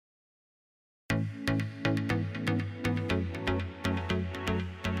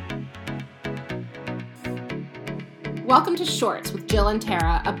Welcome to Shorts with Jill and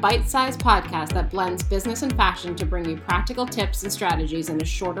Tara, a bite-sized podcast that blends business and fashion to bring you practical tips and strategies in a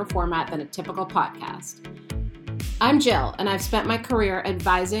shorter format than a typical podcast. I'm Jill, and I've spent my career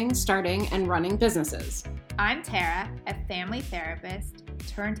advising, starting, and running businesses. I'm Tara, a family therapist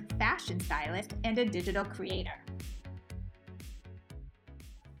turned fashion stylist and a digital creator.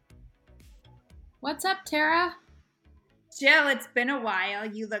 What's up, Tara? Jill, it's been a while.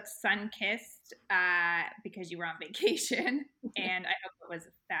 You look sun-kissed because you were on vacation, and I hope it was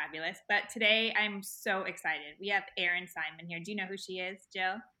fabulous. But today, I'm so excited. We have Erin Simon here. Do you know who she is,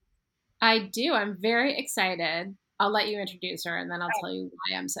 Jill? I do. I'm very excited. I'll let you introduce her, and then I'll tell you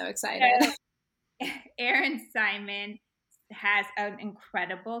why I'm so excited. Erin Simon has an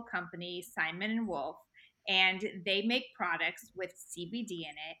incredible company, Simon & Wolf, and they make products with CBD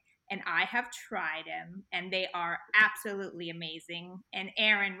in it. And I have tried them, and they are absolutely amazing. And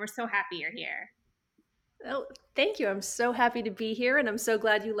Erin, we're so happy you're here. Oh, thank you. I'm so happy to be here, and I'm so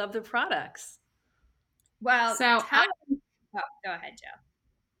glad you love the products. Well, go ahead, Jill.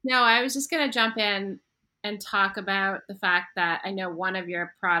 No, I was just going to jump in and talk about the fact that I know one of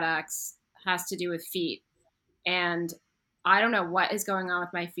your products has to do with feet. And I don't know what is going on with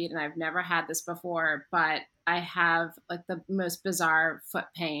my feet, and I've never had this before, but I have like the most bizarre foot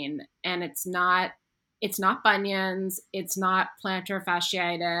pain, and it's not bunions, it's not plantar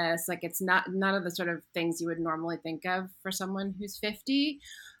fasciitis, like it's not none of the sort of things you would normally think of for someone who's 50.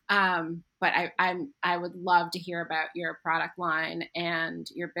 But I would love to hear about your product line and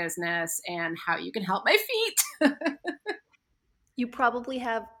your business and how you can help my feet. You probably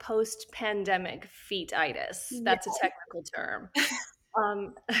have post-pandemic feetitis. That's a technical term.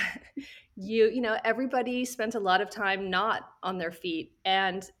 Everybody spent a lot of time not on their feet.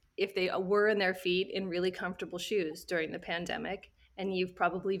 And if they were in their feet in really comfortable shoes during the pandemic, and you've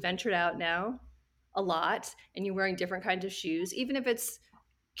probably ventured out now a lot, and you're wearing different kinds of shoes, even if it's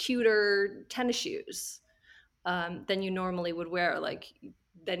cuter tennis shoes than you normally would wear,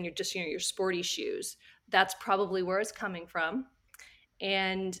 then you're just, your sporty shoes. That's probably where it's coming from.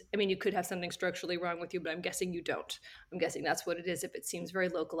 And I mean, you could have something structurally wrong with you, but I'm guessing you don't. I'm guessing that's what it is if it seems very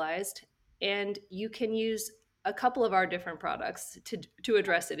localized. And you can use a couple of our different products to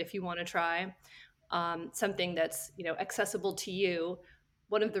address it if you want to try something that's accessible to you.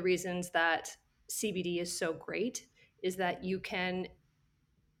 One of the reasons that CBD is so great is that you can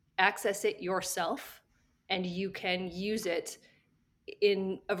access it yourself, and you can use it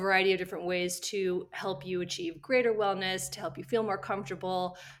in a variety of different ways to help you achieve greater wellness, to help you feel more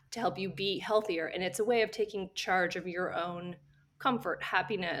comfortable, to help you be healthier. And it's a way of taking charge of your own comfort,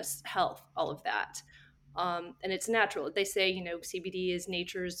 happiness, health, all of that. And it's natural. They say, CBD is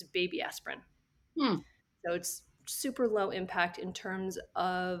nature's baby aspirin. So it's super low impact in terms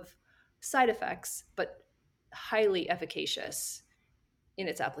of side effects, but highly efficacious in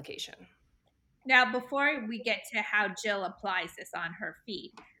its application. Now, before we get to how Jill applies this on her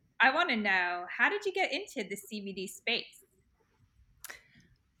feet, I want to know, how did you get into the CBD space?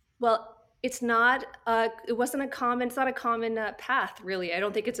 Well, it's not a common path, really. I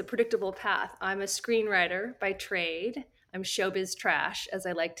don't think it's a predictable path. I'm a screenwriter by trade. I'm showbiz trash, as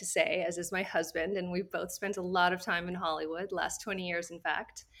I like to say, as is my husband. And we've both spent a lot of time in Hollywood, last 20 years, in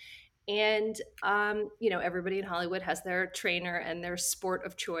fact. And, everybody in Hollywood has their trainer and their sport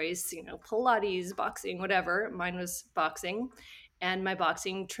of choice, Pilates, boxing, whatever. Mine was boxing. And my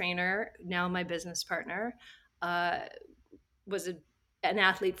boxing trainer, now my business partner, was an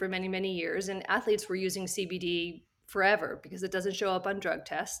athlete for many, many years. And athletes were using CBD forever because it doesn't show up on drug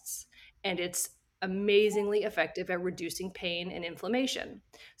tests. And it's amazingly effective at reducing pain and inflammation.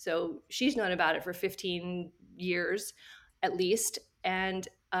 So she's known about it for 15 years at least. And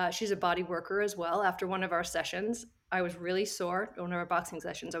she's a body worker as well. After one of our sessions, I was really sore. One of our boxing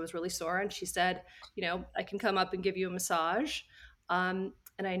sessions, I was really sore. And she said, I can come up and give you a massage. And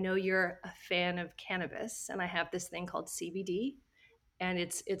I know you're a fan of cannabis. And I have this thing called CBD. And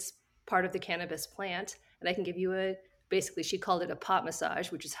it's part of the cannabis plant. And I can give you basically she called it a pot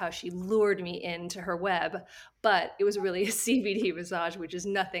massage, which is how she lured me into her web. But it was really a CBD massage, which is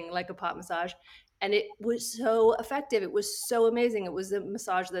nothing like a pot massage. And it was so effective. It was so amazing. It was a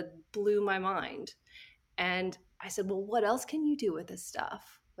massage that blew my mind. And I said, well, what else can you do with this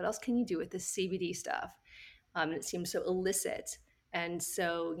stuff? What else can you do with this CBD stuff? And it seemed so illicit and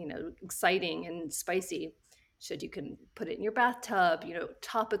so, exciting and spicy. She said, you can put it in your bathtub,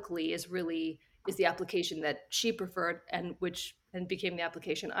 topically is the application that she preferred and became the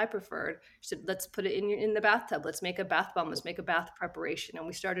application I preferred. She said, let's put it in the bathtub. Let's make a bath bomb. Let's make a bath preparation. And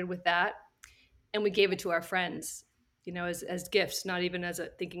we started with that. And we gave it to our friends, as gifts, not even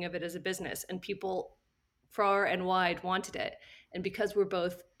thinking of it as a business. And people far and wide wanted it. And because we're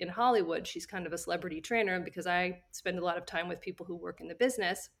both in Hollywood, she's kind of a celebrity trainer. And because I spend a lot of time with people who work in the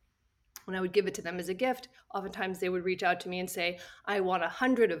business, when I would give it to them as a gift, oftentimes they would reach out to me and say, I want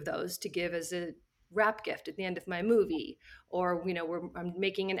 100 of those to give as a wrap gift at the end of my movie. Or, I'm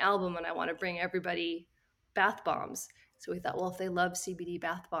making an album and I want to bring everybody bath bombs. So we thought, well, if they love CBD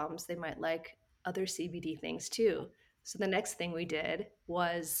bath bombs, they might like other CBD things too. So the next thing we did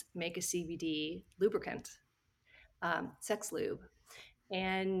was make a CBD lubricant, sex lube.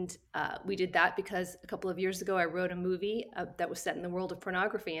 And we did that because a couple of years ago, I wrote a movie that was set in the world of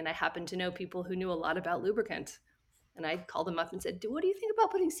pornography. And I happened to know people who knew a lot about lubricant. And I called them up and said, what do you think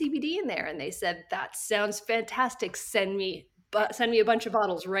about putting CBD in there? And they said, that sounds fantastic. Send me a bunch of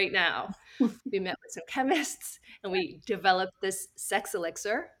bottles right now. We met with some chemists and we developed this sex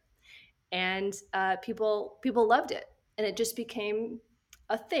elixir. And people loved it. And it just became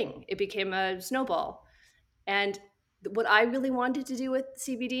a thing. It became a snowball. And what I really wanted to do with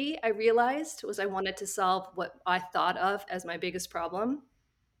CBD, I realized, was I wanted to solve what I thought of as my biggest problem,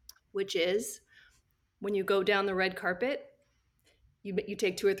 which is when you go down the red carpet, you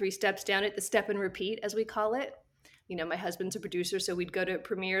take 2 or 3 steps down it, the step and repeat, as we call it. My husband's a producer, so we'd go to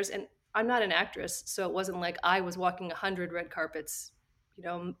premieres, and I'm not an actress, so it wasn't like I was walking 100 red carpets,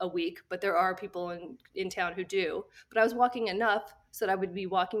 a week, but there are people in town who do. But I was walking enough so that I would be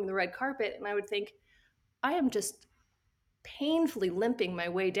walking the red carpet, and I would think, I am just painfully limping my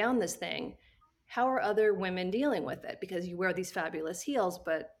way down this thing. How are other women dealing with it? Because you wear these fabulous heels,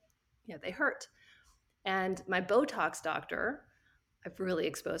 but they hurt. And my Botox doctor, I've really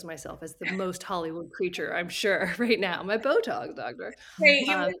exposed myself as the most Hollywood creature, I'm sure, right now. My Botox doctor. Wait,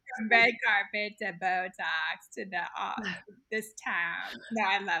 you went from red carpet to Botox to this town. No,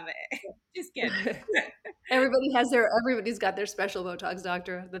 I love it. Just kidding. Everybody's got their special Botox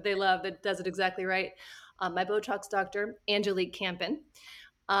doctor that they love that does it exactly right. My Botox doctor, Angelique Campen,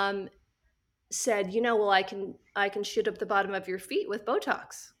 said, well, I can shoot up the bottom of your feet with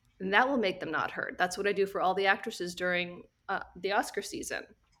Botox, and that will make them not hurt. That's what I do for all the actresses during the Oscar season.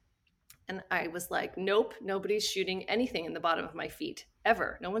 And I was like, nope, nobody's shooting anything in the bottom of my feet,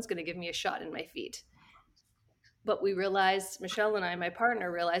 ever. No one's going to give me a shot in my feet. But we realized, Michelle and I, my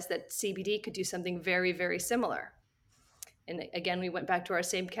partner, realized that CBD could do something very, very similar. And again, we went back to our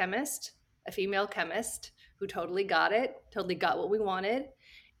same chemist, a female chemist who totally got what we wanted.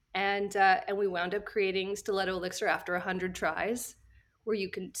 And we wound up creating Stiletto Elixir after 100 tries, where you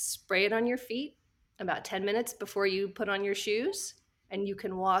can spray it on your feet about 10 minutes before you put on your shoes, and you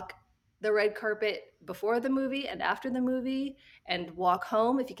can walk the red carpet before the movie and after the movie, and walk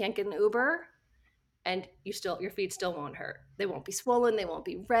home if you can't get an Uber, and your feet still won't hurt. They won't be swollen, they won't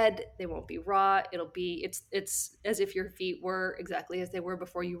be red, they won't be raw. It's as if your feet were exactly as they were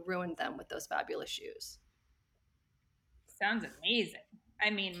before you ruined them with those fabulous shoes. Sounds amazing.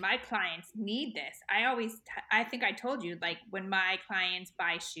 I mean, my clients need this. I think I told you, like, when my clients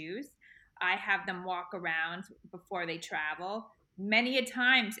buy shoes, I have them walk around before they travel many a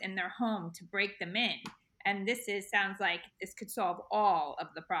times in their home to break them in. And sounds like this could solve all of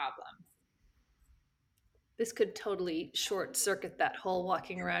the problems. This could totally short circuit that whole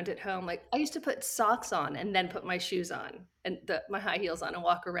walking around at home. Like, I used to put socks on and then put my shoes on and my high heels on and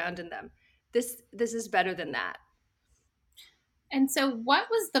walk around in them. This is better than that. And so what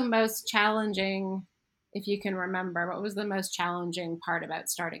was the most challenging, if you can remember, what was the most challenging part about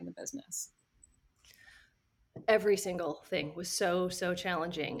starting the business? Every single thing was so, so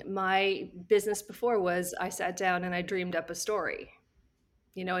challenging. My business before was I sat down and I dreamed up a story,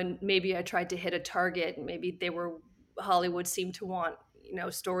 and maybe I tried to hit a target. Maybe Hollywood seemed to want,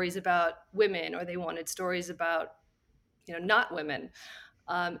 stories about women, or they wanted stories about, not women.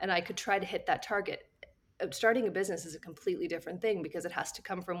 And I could try to hit that target. Starting a business is a completely different thing because it has to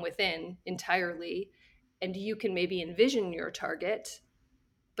come from within entirely. And you can maybe envision your target,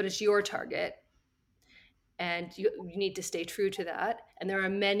 but it's your target. And you need to stay true to that. And there are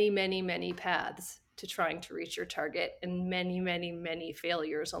many, many, many paths to trying to reach your target, and many, many, many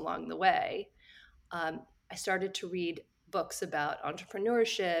failures along the way. I started to read books about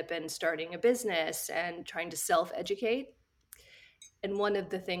entrepreneurship and starting a business and trying to self-educate. And one of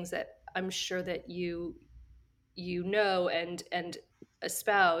the things that I'm sure that you know and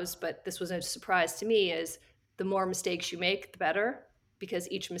espouse, but this was a surprise to me, is the more mistakes you make, the better,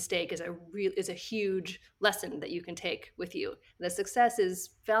 because each mistake is a huge lesson that you can take with you. The success is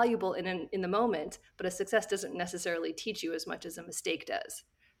valuable in the moment, but a success doesn't necessarily teach you as much as a mistake does.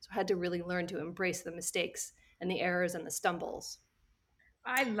 So I had to really learn to embrace the mistakes and the errors and the stumbles.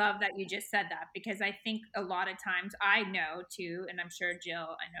 I love that you just said that, because I think a lot of times I know too, and I'm sure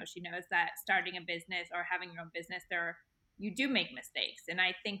Jill, I know she knows that starting a business or having your own business, you do make mistakes. And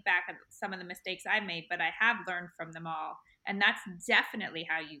I think back at some of the mistakes I made, but I have learned from them all. And that's definitely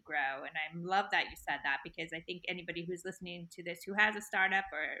how you grow. And I love that you said that, because I think anybody who's listening to this who has a startup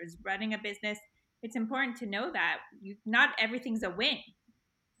or is running a business, it's important to know that not everything's a win.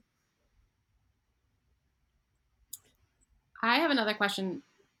 I have another question.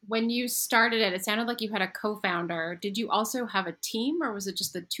 When you started it, it sounded like you had a co-founder. Did you also have a team, or was it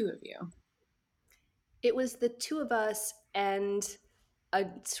just the two of you? It was the two of us and a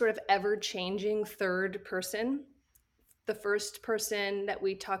sort of ever changing third person. The first person that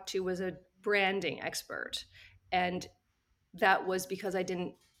we talked to was a branding expert. And that was because I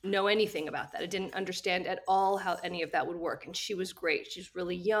didn't know anything about that. I didn't understand at all how any of that would work. And she was great. She's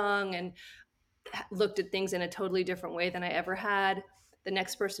really young and looked at things in a totally different way than I ever had. The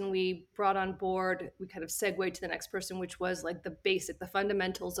next person we brought on board, we kind of segued to the next person, which was like the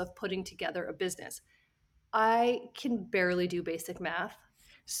fundamentals of putting together a business. I can barely do basic math.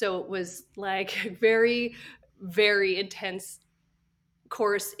 So it was like a very, very intense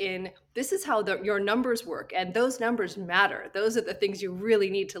course in this is how your numbers work, and those numbers matter. Those are the things you really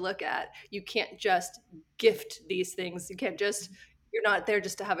need to look at. You can't just gift these things. You can't just, you're not there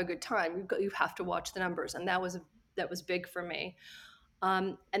just to have a good time. You have to watch the numbers, and that was big for me.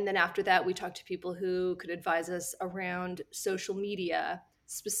 And then after that, we talked to people who could advise us around social media,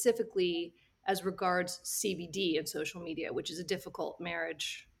 specifically as regards CBD and social media, which is a difficult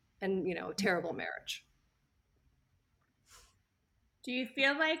marriage and, a terrible marriage. Do you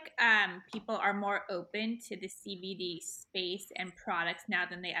feel like people are more open to the CBD space and products now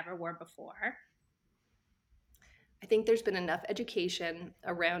than they ever were before? I think there's been enough education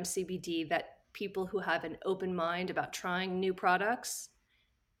around CBD that people who have an open mind about trying new products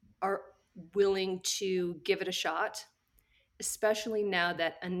are willing to give it a shot, especially now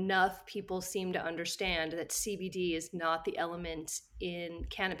that enough people seem to understand that CBD is not the element in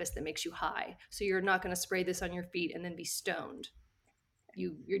cannabis that makes you high. So you're not going to spray this on your feet and then be stoned.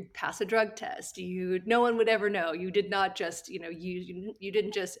 You pass a drug test. No one would ever know. You did not just, you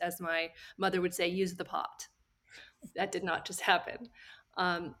didn't just, as my mother would say, use the pot. That did not just happen.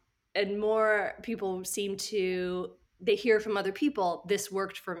 And more people they hear from other people, this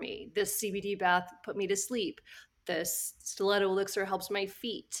worked for me. This CBD bath put me to sleep. This stiletto elixir helps my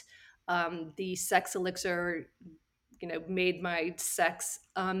feet. The sex elixir, made my sex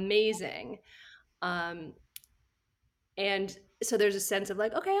amazing. And so there's a sense of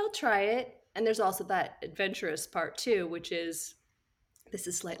like, okay, I'll try it. And there's also that adventurous part too, which is this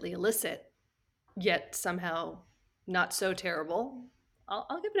is slightly illicit, yet somehow not so terrible.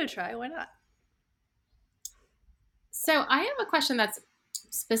 I'll give it a try. Why not? So I have a question that's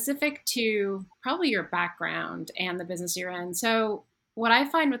specific to probably your background and the business you're in. So what I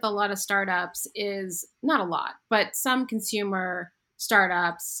find with a lot of startups is not a lot, but some consumer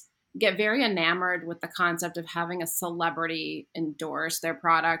startups get very enamored with the concept of having a celebrity endorse their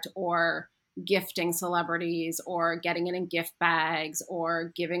product, or gifting celebrities, or getting it in gift bags,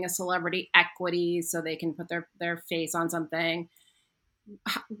 or giving a celebrity equity so they can put their face on something.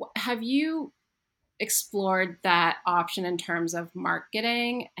 Have you explored that option in terms of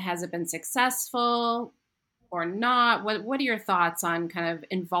marketing? Has it been successful or not? What are your thoughts on kind of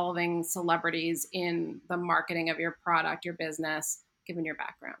involving celebrities in the marketing of your product, your business, given your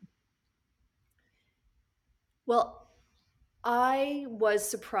background? Well, I was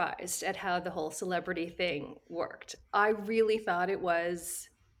surprised at how the whole celebrity thing worked. I really thought it was,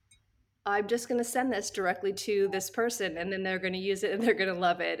 I'm just going to send this directly to this person and then they're going to use it and they're going to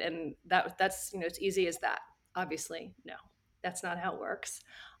love it. And that's, it's easy as that. Obviously, no, that's not how it works.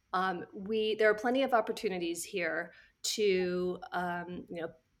 There are plenty of opportunities here to,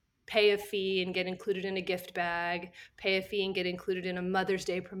 pay a fee and get included in a gift bag, pay a fee and get included in a Mother's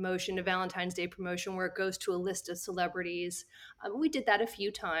Day promotion, a Valentine's Day promotion where it goes to a list of celebrities. We did that a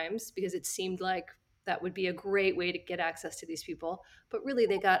few times because it seemed like that would be a great way to get access to these people. But really,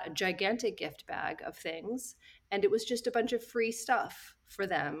 they got a gigantic gift bag of things, and it was just a bunch of free stuff for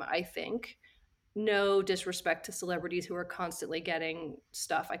them, I think. No disrespect to celebrities who are constantly getting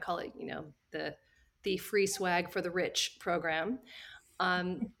stuff. I call it, the free swag for the rich program.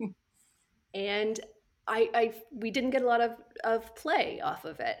 And we didn't get a lot of play off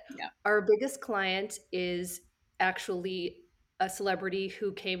of it. Yeah. Our biggest client is actually a celebrity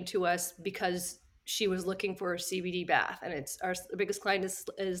who came to us because she was looking for a CBD bath, and it's our biggest client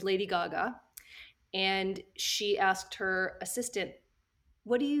is Lady Gaga, and she asked her assistant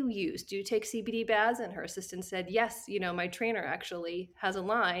what do you use? Do you take CBD baths? And her assistant said, yes, my trainer actually has a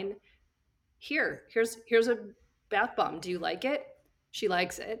line. Here's a bath bomb. Do you like it? She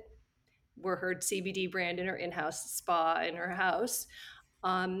likes it. We're her CBD brand in her in-house spa in her house.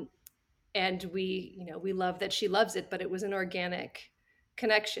 And we love that she loves it, but it was an organic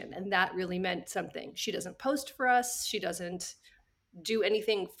connection. And that really meant something. She doesn't post for us. She doesn't do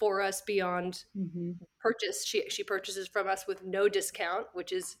anything for us beyond purchase. She purchases from us with no discount,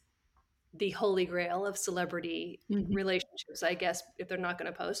 which is the holy grail of celebrity relationships, I guess, if they're not going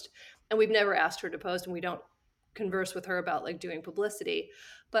to post. And we've never asked her to post, and we don't converse with her about like doing publicity.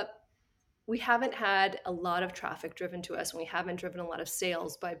 But we haven't had a lot of traffic driven to us, and we haven't driven a lot of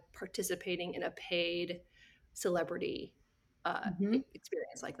sales by participating in a paid celebrity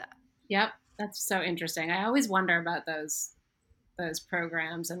experience like that. Yep, that's so interesting. I always wonder about those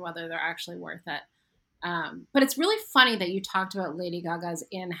programs and whether they're actually worth it. But it's really funny that you talked about Lady Gaga's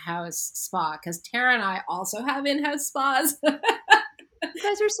in-house spa, because Tara and I also have in-house spas. You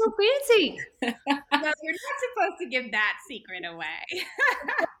guys are so fancy. No, you're not supposed to give that secret away.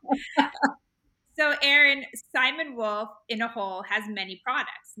 So, Erin, Simon Wolf in a whole has many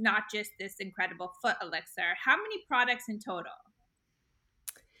products, not just this incredible foot elixir. How many products in total?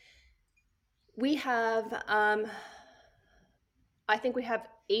 We have, I think we have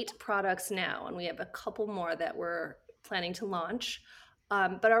 8 products now, and we have a couple more that we're planning to launch.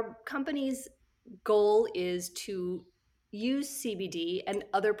 But our company's goal is to use CBD and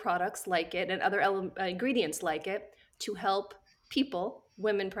other products like it and other ingredients like it to help people,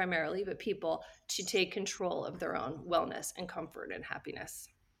 women primarily, but people, to take control of their own wellness and comfort and happiness.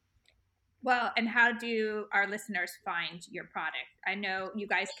 Well, and how do our listeners find your product? I know you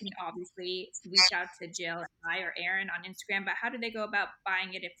guys can obviously reach out to Jill and I or Erin on Instagram, but how do they go about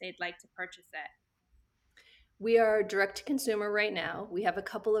buying it if they'd like to purchase it? We are direct to consumer right now. We have a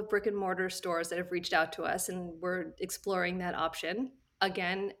couple of brick and mortar stores that have reached out to us, and we're exploring that option.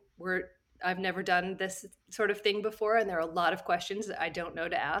 Again, I've never done this sort of thing before, and there are a lot of questions that I don't know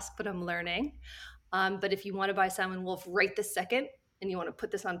to ask, but I'm learning. But if you want to buy Simon Wolf right this second, and you want to put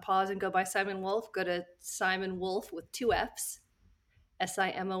this on pause and go buy Simon Wolf, go to Simon Wolf with 2 Fs,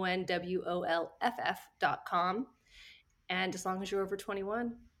 SIMONWOLFF.com. And as long as you're over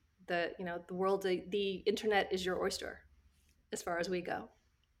 21, the world, the internet is your oyster as far as we go.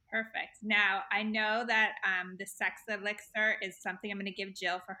 Perfect. Now, I know that the sex elixir is something I'm going to give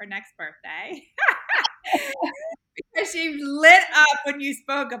Jill for her next birthday. Because she lit up when you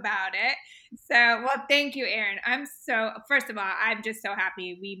spoke about it. So, well, thank you, Erin. First of all, I'm just so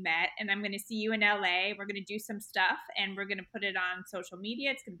happy we met, and I'm going to see you in LA. We're going to do some stuff, and we're going to put it on social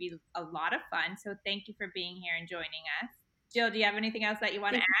media. It's going to be a lot of fun. So thank you for being here and joining us. Jill, do you have anything else that you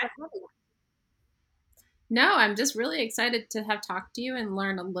want to add? No, I'm just really excited to have talked to you and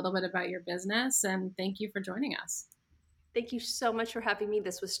learn a little bit about your business. And thank you for joining us. Thank you so much for having me.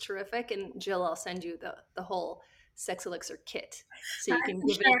 This was terrific. And Jill, I'll send you the whole Sex Elixir kit so you can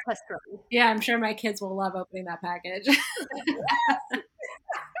give it a test run. Yeah, I'm sure my kids will love opening that package.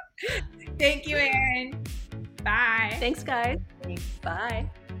 Thank you, Erin. Bye. Thanks, guys. Bye.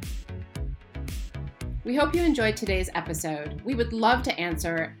 We hope you enjoyed today's episode. We would love to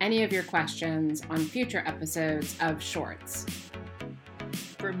answer any of your questions on future episodes of Shorts.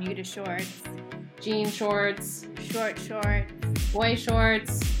 Bermuda shorts, Jean shorts, short shorts, boy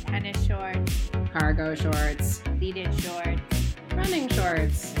shorts, tennis shorts, cargo shorts, pleated shorts, running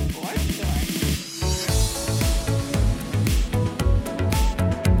shorts, board shorts.